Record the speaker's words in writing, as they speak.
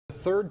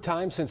third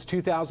time since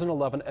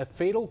 2011, a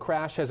fatal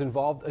crash has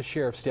involved a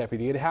sheriff's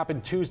deputy. It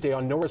happened Tuesday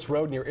on Norris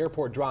Road near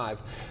Airport Drive.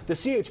 The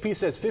CHP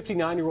says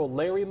 59-year-old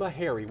Larry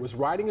Meharry was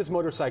riding his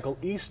motorcycle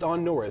east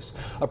on Norris,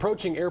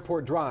 approaching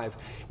Airport Drive,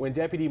 when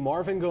Deputy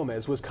Marvin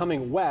Gomez was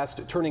coming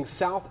west, turning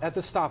south at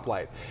the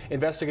stoplight.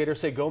 Investigators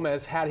say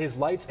Gomez had his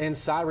lights and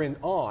siren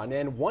on,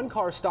 and one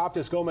car stopped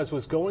as Gomez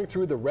was going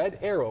through the red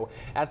arrow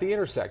at the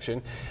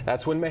intersection.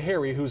 That's when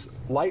Meharry, whose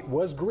light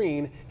was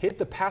green, hit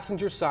the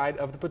passenger side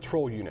of the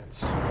patrol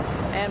units.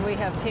 And we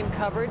have team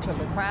coverage of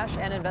the crash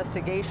and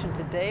investigation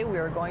today. We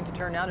are going to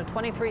turn now to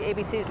 23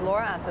 ABC's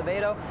Laura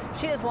Acevedo.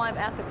 She is live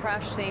at the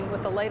crash scene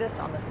with the latest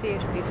on the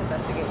CHP's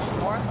investigation.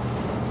 Laura?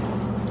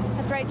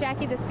 That's right,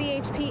 Jackie. The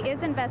CHP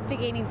is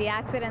investigating the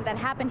accident that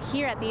happened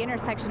here at the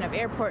intersection of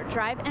Airport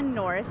Drive and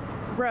Norris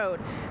Road.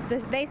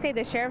 They say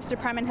the Sheriff's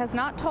Department has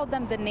not told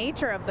them the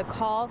nature of the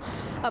call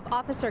of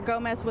Officer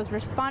Gomez was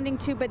responding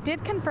to, but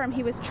did confirm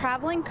he was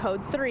traveling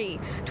code 3.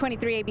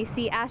 23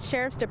 ABC asked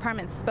Sheriff's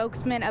Department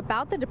spokesman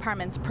about the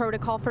department's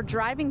protocol for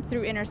driving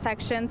through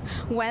intersections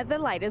when the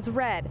light is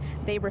red.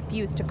 They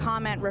refused to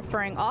comment,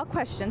 referring all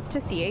questions to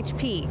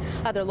CHP.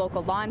 Other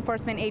local law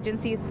enforcement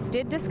agencies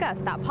did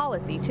discuss that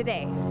policy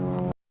today.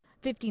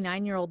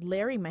 59-year-old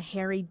Larry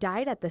Meharry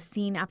died at the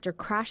scene after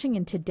crashing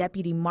into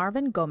Deputy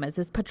Marvin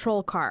Gomez's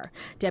patrol car.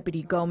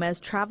 Deputy Gomez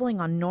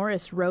traveling on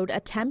Norris Road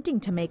attempting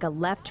to make a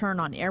left turn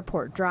on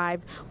Airport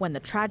Drive when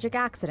the tragic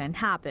accident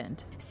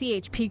happened.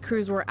 CHP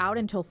crews were out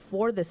until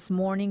 4 this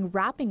morning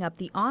wrapping up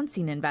the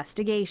on-scene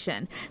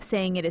investigation,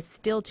 saying it is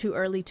still too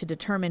early to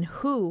determine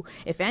who,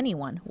 if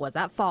anyone, was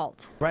at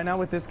fault. Right now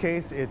with this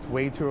case, it's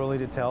way too early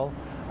to tell.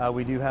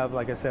 We do have,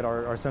 like I said,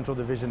 our Central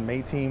Division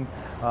MATE team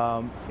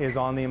is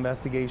on the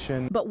investigation.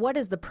 But what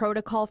is the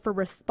protocol for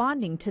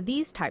responding to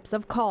these types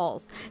of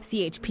calls?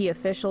 CHP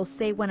officials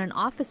say when an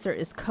officer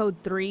is code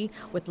 3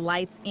 with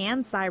lights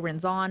and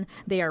sirens on,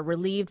 they are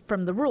relieved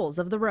from the rules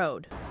of the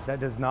road. That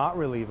does not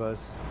relieve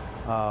us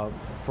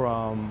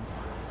from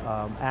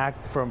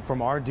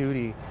our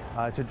duty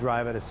to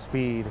drive at a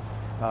speed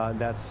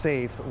that's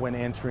safe when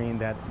entering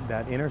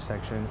that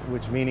intersection,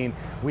 which meaning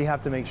we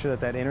have to make sure that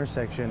that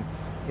intersection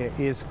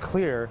is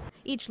clear.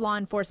 Each law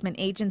enforcement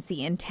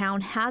agency in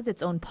town has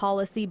its own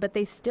policy, but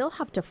they still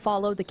have to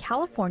follow the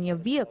California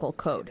Vehicle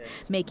Code,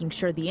 making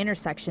sure the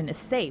intersection is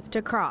safe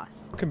to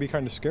cross. It can be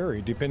kind of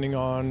scary depending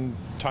on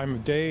time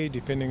of day,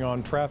 depending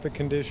on traffic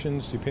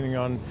conditions, depending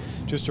on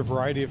just a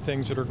variety of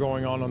things that are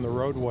going on the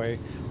roadway.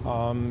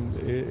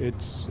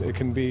 It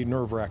can be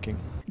nerve-wracking.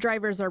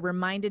 Drivers are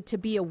reminded to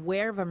be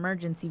aware of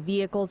emergency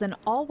vehicles and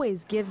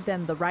always give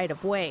them the right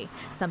of way,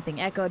 something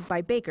echoed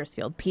by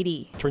Bakersfield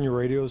PD. Turn your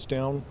radios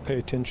down, pay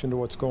attention to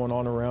what's going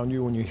on around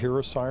you. When you hear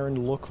a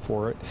siren, look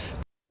for it.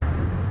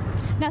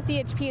 Now,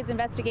 CHP's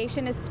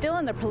investigation is still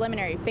in the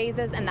preliminary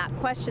phases, and that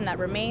question that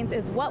remains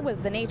is what was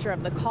the nature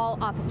of the call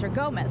Officer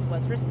Gomez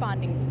was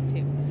responding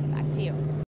to. Back to you.